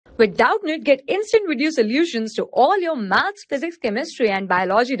With Doubtnut, get instant video solutions to all your maths, physics, chemistry, and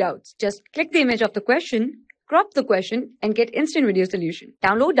biology doubts. Just click the image of the question, crop the question, and get instant video solution.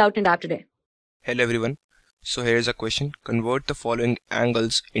 Download Doubtnut app today. Hello everyone. So here is a question. Convert the following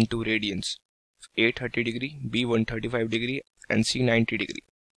angles into radians. A 30 degree, B 135 degree, and C 90 degree.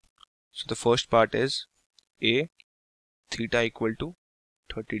 So the first part is A theta equal to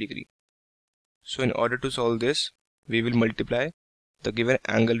 30 degree. So in order to solve this, we will multiply the given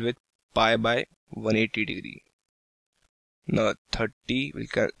angle with pi by 180 degree. Now 30 will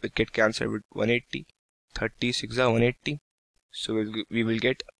get cancelled with 180. 36 are 180. So we will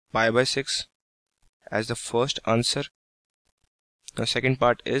get pi by 6 as the first answer. The second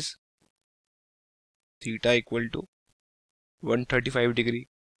part is theta equal to 135 degree.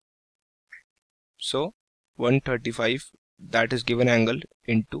 So 135, that is given angle,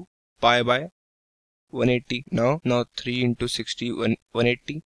 into pi by 180. Now 3 into 60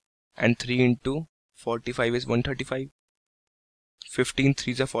 180, and 3 into 45 is 135. 15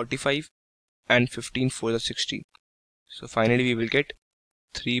 3s are 45, and 15 4s are 60. So finally we will get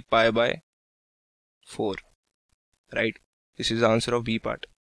 3 pi by 4. Right? This is the answer of B part.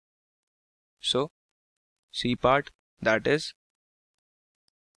 So C part, that is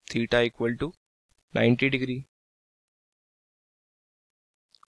theta equal to 90 degree.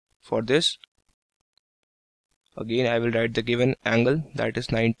 For this, again I will write the given angle, that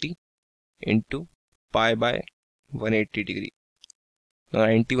is 90 into pi by 180 degree. Now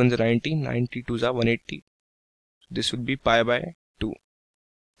 91s are 90, 92s are 180. This would be pi by 2.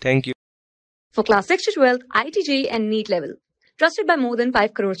 Thank you. For class 6 to 12, IIT JEE and NEET level. Trusted by more than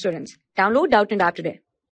 5 crore students. Download Doubtnut app today.